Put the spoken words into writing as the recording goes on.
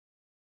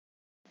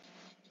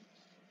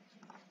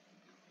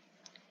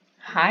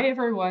Hi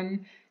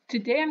everyone!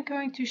 Today I'm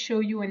going to show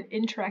you an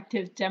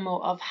interactive demo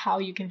of how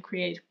you can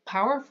create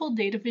powerful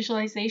data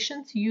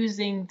visualizations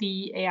using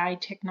the AI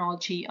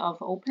technology of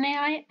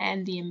OpenAI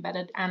and the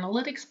embedded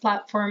analytics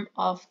platform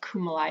of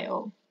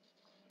Kumal.io.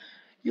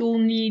 You'll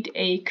need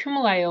a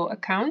Kumal.io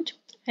account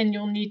and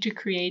you'll need to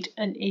create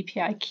an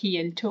API key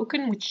and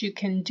token, which you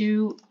can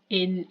do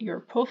in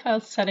your profile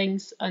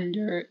settings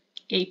under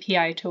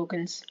API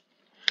tokens.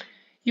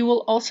 You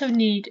will also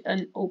need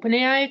an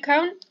OpenAI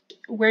account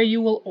where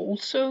you will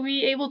also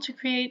be able to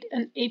create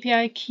an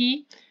API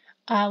key,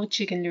 which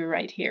you can do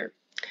right here.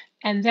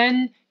 And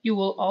then you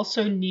will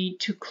also need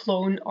to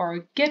clone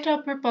our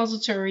GitHub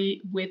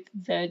repository with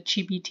the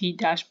GPT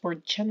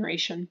dashboard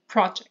generation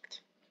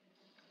project.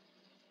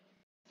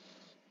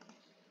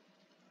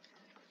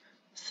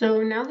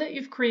 So now that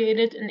you've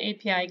created an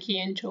API key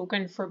and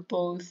token for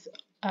both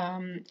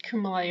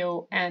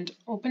Kumal.io and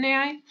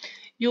OpenAI,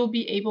 you'll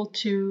be able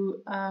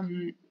to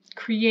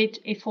create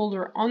a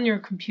folder on your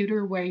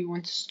computer where you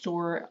want to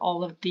store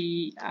all of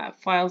the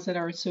files that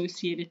are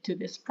associated to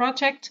this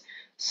project.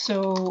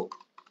 So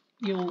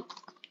you'll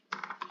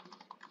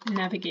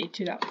navigate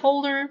to that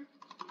folder.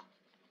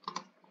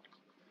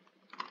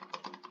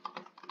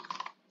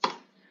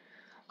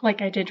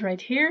 Like I did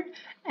right here.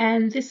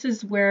 And this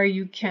is where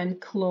you can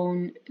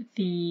clone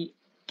the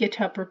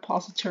GitHub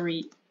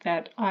repository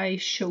that I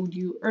showed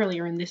you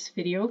earlier in this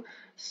video.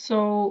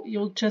 So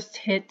you'll just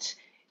hit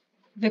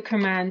the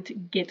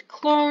command git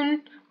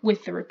clone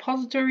with the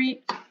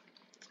repository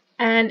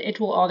and it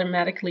will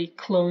automatically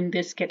clone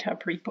this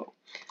GitHub repo.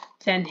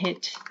 Then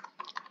hit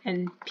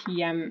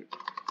npm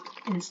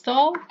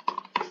install.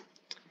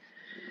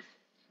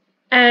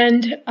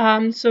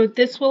 And so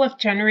this will have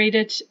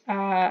generated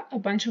a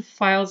bunch of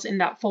files in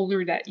that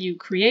folder that you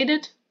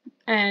created.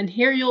 And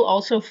here you'll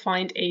also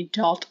find a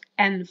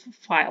 .env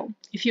file.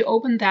 If you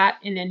open that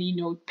in any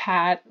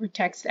notepad or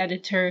text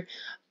editor,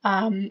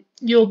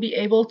 you'll be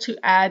able to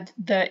add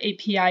the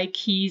API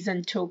keys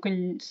and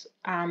tokens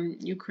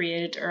you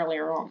created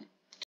earlier on.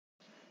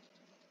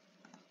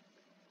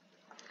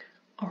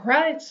 All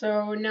right,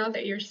 so now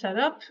that you're set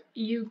up,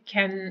 you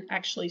can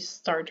actually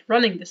start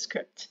running the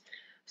script.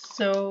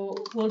 So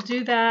we'll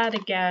do that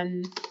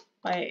again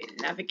by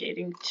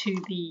navigating to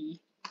the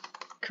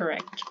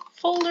correct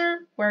folder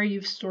where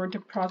you've stored the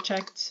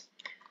project.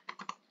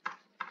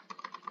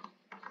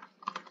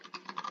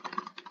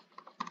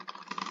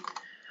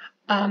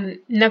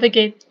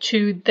 Navigate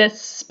to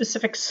this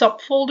specific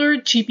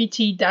subfolder,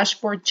 GPT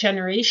dashboard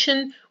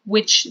generation,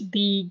 which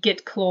the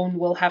git clone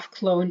will have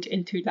cloned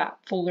into that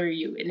folder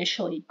you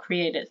initially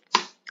created.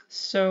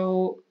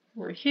 So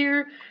we're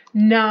here.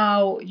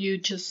 Now you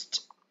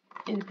just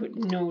input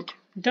node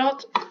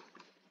dot,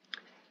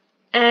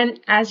 and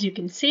as you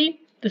can see,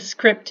 the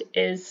script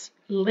is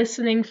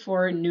listening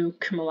for new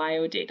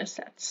Kumal.io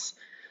datasets.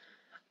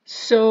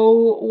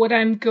 So what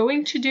I'm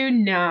going to do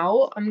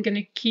now, I'm going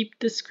to keep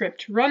the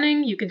script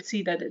running. You can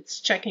see that it's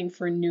checking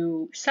for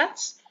new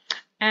sets,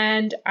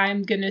 and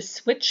I'm going to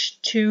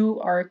switch to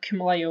our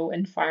Kumal.io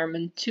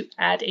environment to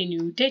add a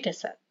new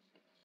dataset.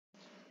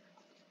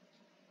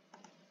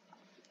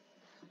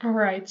 All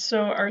right, so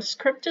our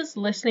script is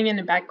listening in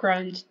the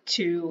background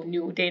to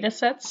new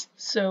datasets.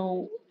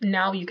 So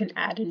now you can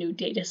add a new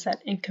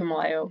dataset in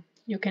Kumal.io.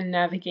 You can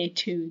navigate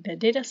to the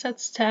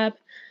Datasets tab,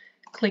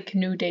 click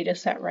New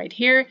Dataset right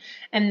here,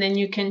 and then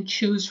you can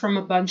choose from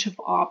a bunch of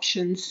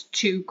options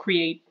to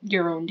create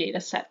your own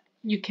dataset.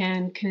 You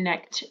can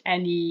connect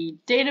any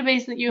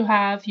database that you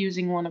have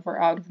using one of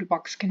our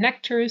out-of-the-box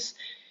connectors.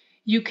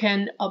 You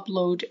can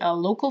upload a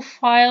local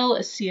file,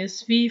 a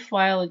CSV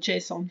file, a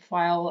JSON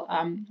file,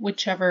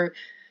 whichever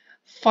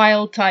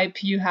file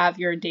type you have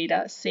your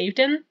data saved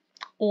in.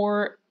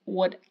 Or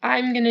what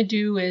I'm going to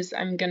do is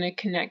I'm going to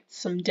connect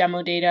some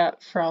demo data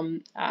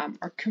from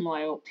our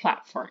Kumal.io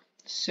platform.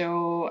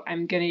 So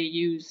I'm going to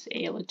use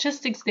a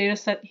logistics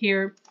dataset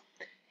here,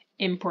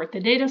 import the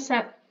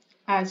dataset.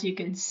 As you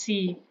can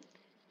see,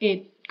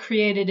 it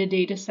created a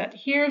dataset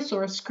here, so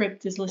our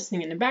script is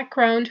listening in the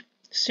background.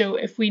 So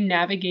if we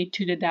navigate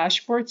to the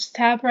dashboards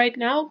tab right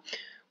now,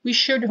 we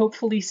should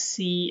hopefully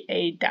see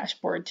a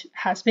dashboard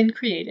has been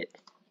created.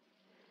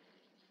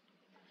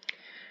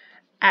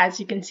 As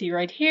you can see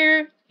right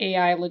here,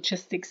 AI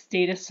logistics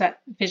dataset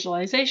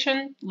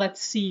visualization.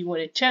 Let's see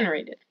what it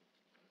generated.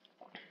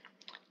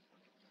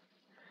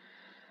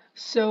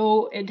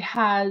 So it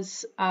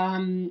has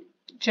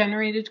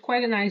generated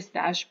quite a nice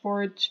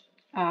dashboard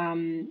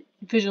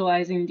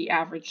visualizing the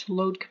average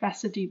load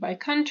capacity by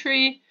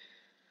country.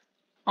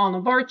 On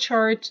a bar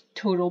chart,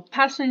 total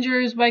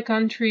passengers by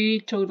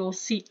country, total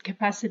seat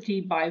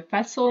capacity by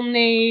vessel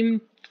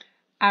name,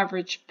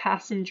 average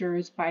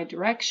passengers by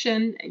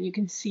direction, and you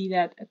can see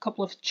that a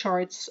couple of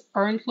charts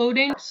aren't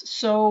loading.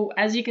 So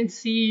as you can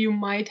see, you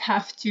might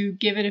have to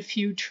give it a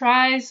few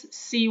tries,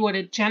 see what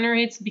it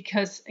generates,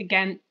 because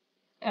again,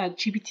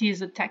 GPT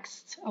is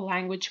a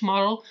language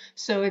model,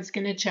 so it's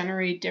going to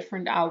generate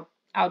different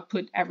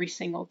output every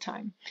single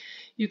time.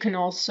 You can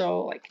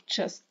also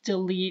just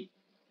delete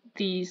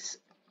these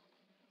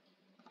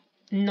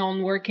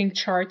non-working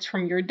charts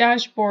from your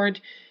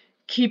dashboard.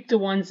 Keep the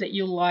ones that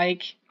you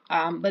like,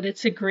 but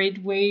it's a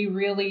great way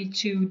really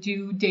to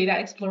do data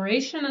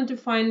exploration and to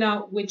find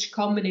out which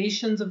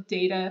combinations of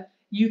data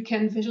you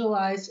can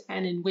visualize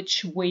and in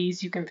which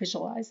ways you can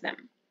visualize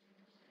them.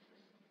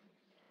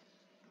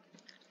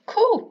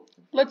 Cool.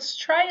 Let's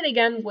try it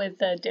again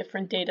with a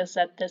different data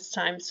set this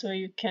time. So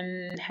you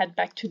can head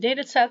back to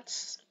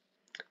datasets,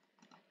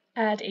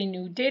 add a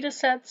new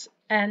dataset,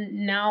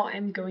 and now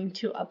I'm going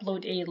to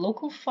upload a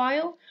local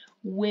file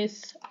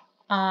with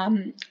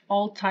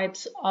all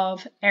types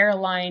of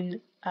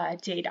airline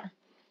data.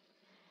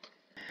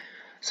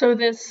 So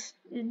this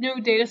new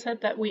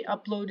dataset that we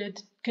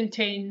uploaded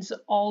contains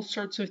all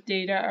sorts of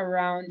data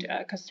around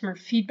customer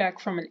feedback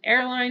from an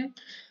airline.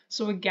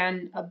 So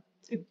again, a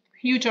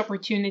huge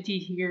opportunity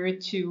here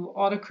to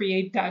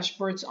auto-create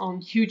dashboards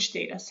on huge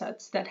data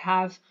sets that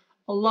have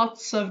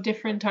lots of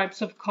different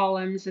types of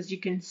columns. As you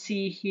can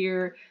see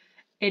here,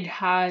 it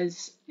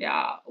has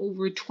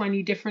over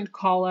 20 different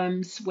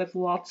columns with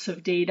lots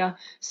of data.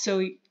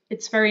 So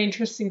it's very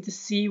interesting to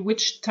see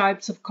which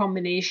types of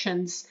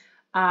combinations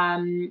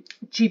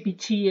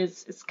GPT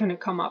is going to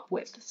come up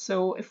with.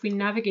 So if we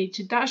navigate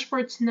to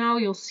dashboards now,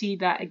 you'll see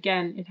that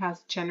again, it has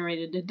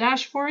generated a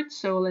dashboard.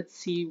 So let's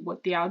see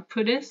what the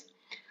output is.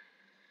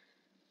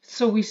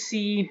 So we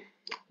see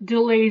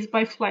delays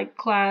by flight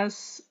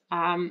class,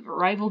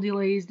 arrival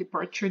delays,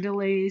 departure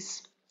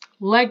delays,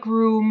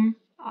 legroom,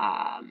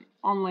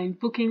 online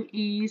booking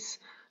ease.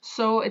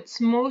 So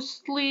it's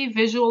mostly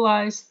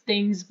visualized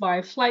things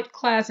by flight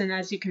class, and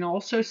as you can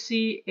also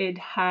see, it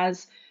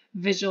has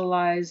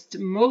visualized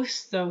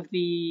most of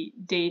the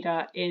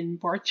data in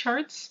bar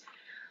charts.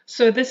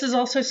 So this is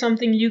also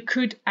something you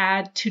could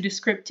add to the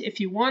script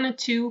if you wanted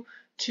to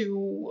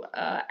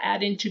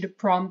add into the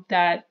prompt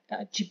that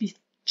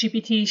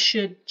GPT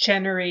should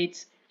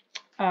generate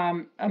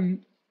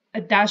a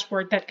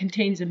dashboard that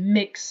contains a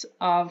mix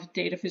of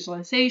data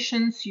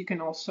visualizations. You can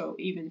also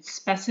even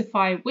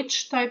specify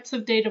which types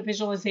of data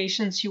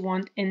visualizations you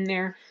want in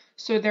there.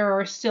 So there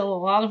are still a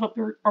lot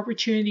of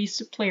opportunities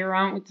to play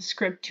around with the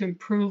script to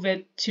improve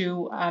it,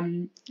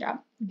 to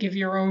give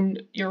your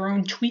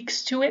own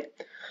tweaks to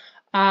it.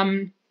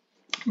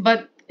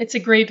 But it's a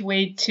great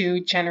way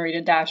to generate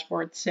a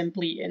dashboard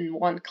simply in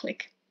one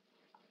click.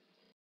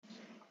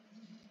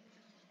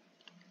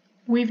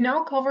 We've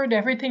now covered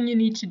everything you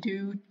need to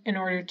do in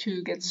order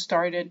to get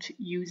started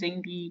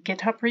using the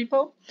GitHub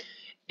repo.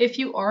 If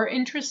you are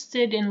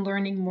interested in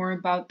learning more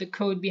about the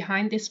code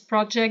behind this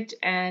project,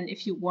 and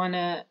if you want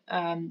to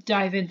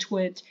dive into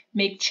it,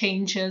 make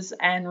changes,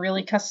 and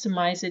really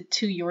customize it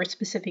to your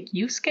specific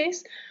use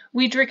case,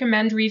 we'd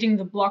recommend reading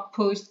the blog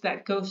post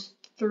that goes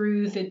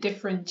through the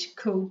different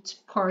code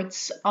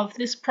parts of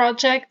this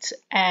project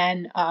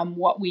and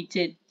what we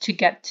did to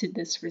get to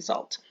this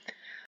result.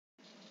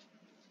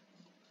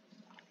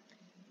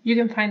 You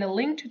can find a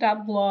link to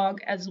that blog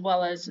as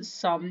well as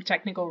some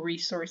technical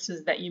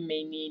resources that you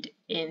may need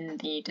in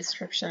the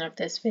description of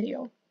this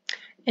video.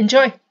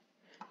 Enjoy!